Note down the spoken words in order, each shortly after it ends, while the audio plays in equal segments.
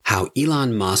how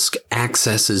Elon Musk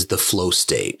accesses the flow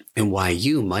state and why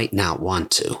you might not want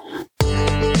to.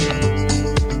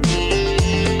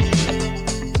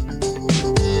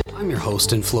 I'm your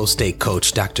host and flow state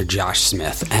coach, Dr. Josh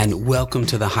Smith, and welcome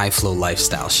to the High Flow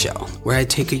Lifestyle Show, where I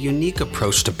take a unique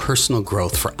approach to personal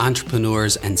growth for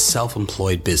entrepreneurs and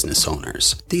self-employed business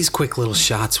owners. These quick little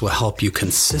shots will help you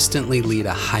consistently lead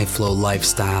a high flow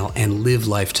lifestyle and live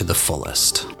life to the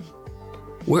fullest.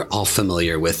 We're all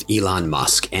familiar with Elon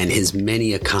Musk and his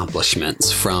many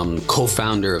accomplishments, from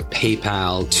co-founder of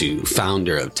PayPal to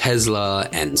founder of Tesla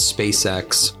and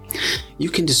SpaceX.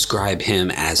 You can describe him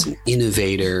as an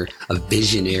innovator, a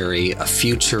visionary, a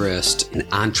futurist, an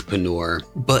entrepreneur,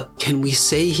 but can we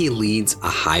say he leads a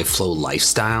high-flow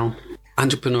lifestyle?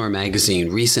 Entrepreneur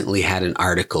Magazine recently had an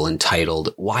article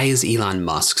entitled, "Why is Elon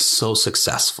Musk so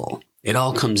successful?" It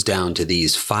all comes down to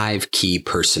these 5 key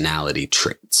personality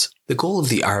traits. The goal of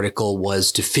the article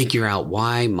was to figure out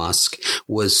why Musk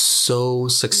was so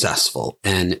successful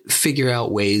and figure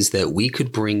out ways that we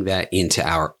could bring that into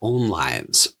our own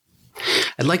lives.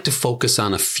 I'd like to focus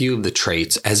on a few of the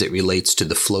traits as it relates to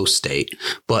the flow state,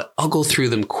 but I'll go through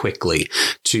them quickly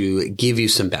to give you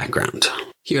some background.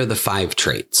 Here are the 5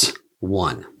 traits.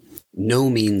 1. No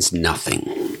means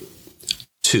nothing.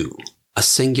 2. A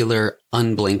singular,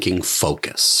 unblinking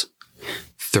focus.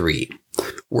 3.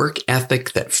 Work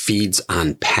ethic that feeds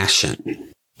on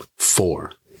passion.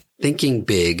 4. Thinking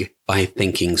big by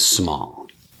thinking small.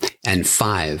 And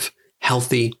 5.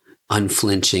 Healthy,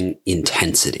 unflinching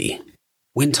intensity.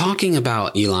 When talking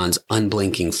about Elon's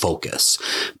unblinking focus,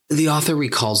 the author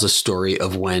recalls a story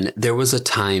of when there was a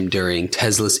time during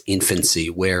Tesla's infancy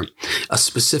where a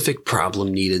specific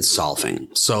problem needed solving.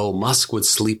 So Musk would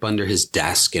sleep under his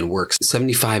desk and work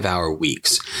 75-hour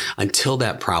weeks until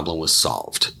that problem was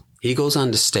solved. He goes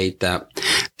on to state that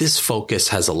this focus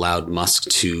has allowed Musk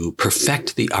to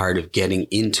perfect the art of getting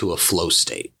into a flow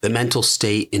state, the mental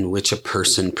state in which a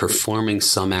person performing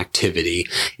some activity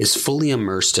is fully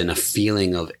immersed in a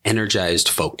feeling of energized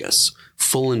focus,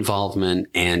 full involvement,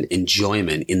 and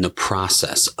enjoyment in the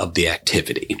process of the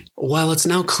activity. While it's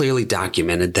now clearly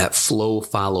documented that flow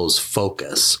follows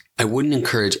focus, I wouldn't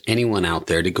encourage anyone out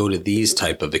there to go to these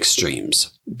type of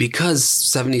extremes, because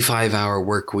 75-hour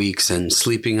work weeks and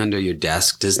sleeping under your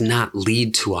desk does not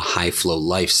lead to a high flow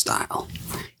lifestyle.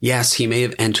 Yes, he may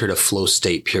have entered a flow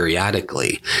state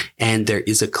periodically, and there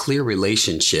is a clear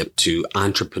relationship to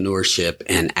entrepreneurship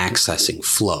and accessing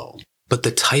flow. But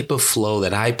the type of flow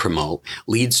that I promote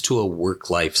leads to a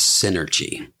work-life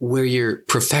synergy, where your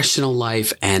professional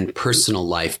life and personal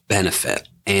life benefit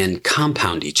and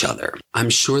compound each other.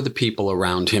 I'm sure the people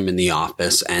around him in the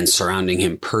office and surrounding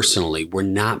him personally were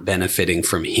not benefiting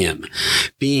from him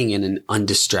being in an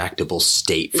undistractable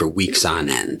state for weeks on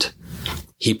end.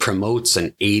 He promotes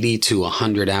an 80 to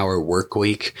 100-hour work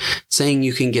week, saying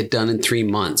you can get done in 3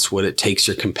 months what it takes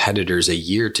your competitors a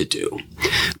year to do.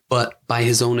 But by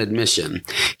his own admission,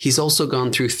 he's also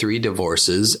gone through 3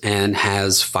 divorces and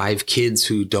has 5 kids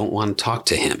who don't want to talk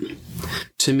to him.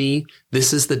 To me,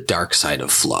 this is the dark side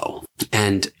of flow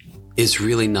and is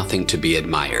really nothing to be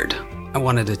admired. I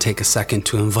wanted to take a second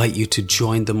to invite you to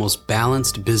join the most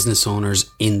balanced business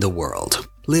owners in the world.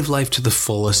 Live life to the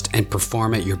fullest and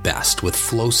perform at your best with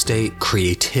flow state,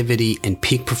 creativity, and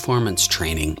peak performance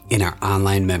training in our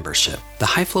online membership. The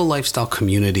High Flow Lifestyle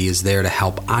community is there to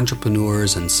help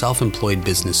entrepreneurs and self-employed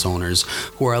business owners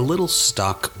who are a little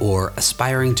stuck or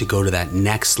aspiring to go to that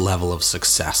next level of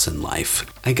success in life.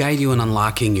 I guide you in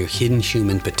unlocking your hidden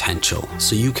human potential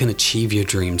so you can achieve your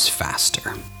dreams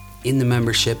faster. In the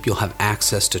membership, you'll have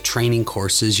access to training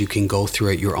courses you can go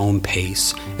through at your own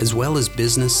pace, as well as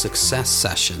business success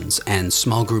sessions and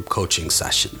small group coaching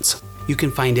sessions. You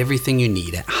can find everything you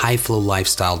need at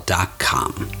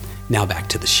highflowlifestyle.com. Now back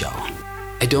to the show.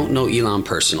 I don't know Elon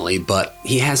personally, but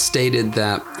he has stated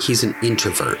that he's an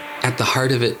introvert. At the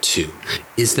heart of it, too,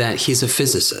 is that he's a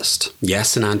physicist.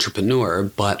 Yes, an entrepreneur,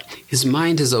 but his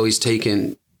mind has always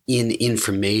taken in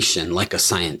information like a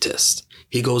scientist.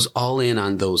 He goes all in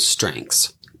on those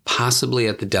strengths, possibly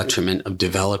at the detriment of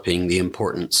developing the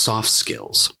important soft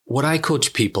skills. What I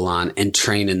coach people on and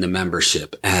train in the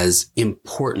membership as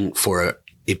important for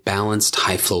a balanced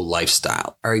high flow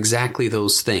lifestyle are exactly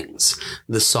those things,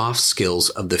 the soft skills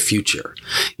of the future,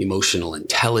 emotional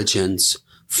intelligence,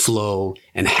 flow,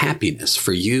 and happiness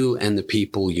for you and the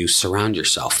people you surround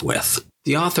yourself with.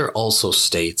 The author also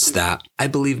states that I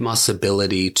believe Musk's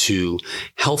ability to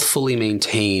healthfully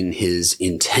maintain his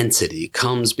intensity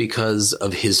comes because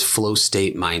of his flow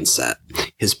state mindset,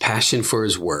 his passion for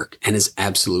his work, and his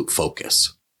absolute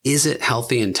focus. Is it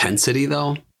healthy intensity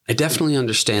though? I definitely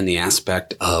understand the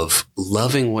aspect of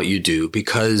loving what you do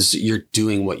because you're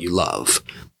doing what you love.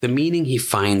 The meaning he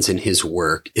finds in his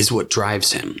work is what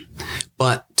drives him.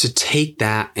 But to take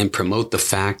that and promote the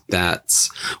fact that's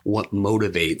what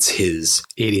motivates his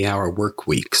 80-hour work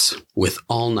weeks with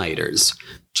all-nighters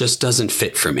just doesn't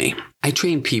fit for me. I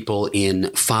train people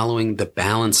in following the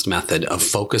balanced method of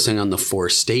focusing on the 4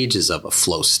 stages of a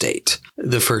flow state.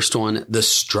 The first one, the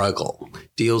struggle,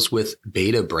 deals with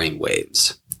beta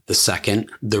brainwaves. The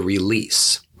second, the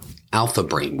release, alpha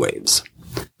brainwaves.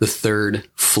 The third,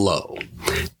 flow,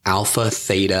 alpha,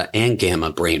 theta, and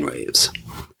gamma brainwaves.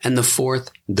 And the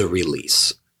fourth, the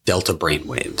release, delta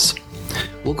brainwaves.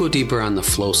 We'll go deeper on the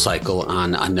flow cycle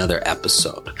on another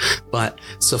episode, but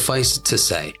suffice it to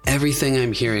say, everything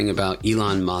I'm hearing about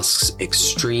Elon Musk's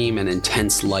extreme and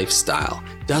intense lifestyle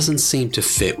doesn't seem to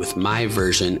fit with my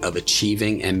version of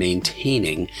achieving and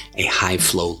maintaining a high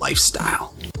flow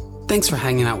lifestyle. Thanks for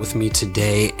hanging out with me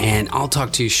today, and I'll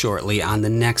talk to you shortly on the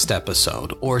next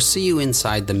episode, or see you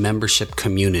inside the membership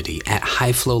community at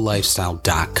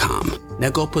highflowlifestyle.com. Now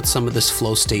go put some of this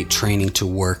flow state training to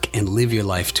work and live your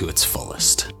life to its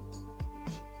fullest.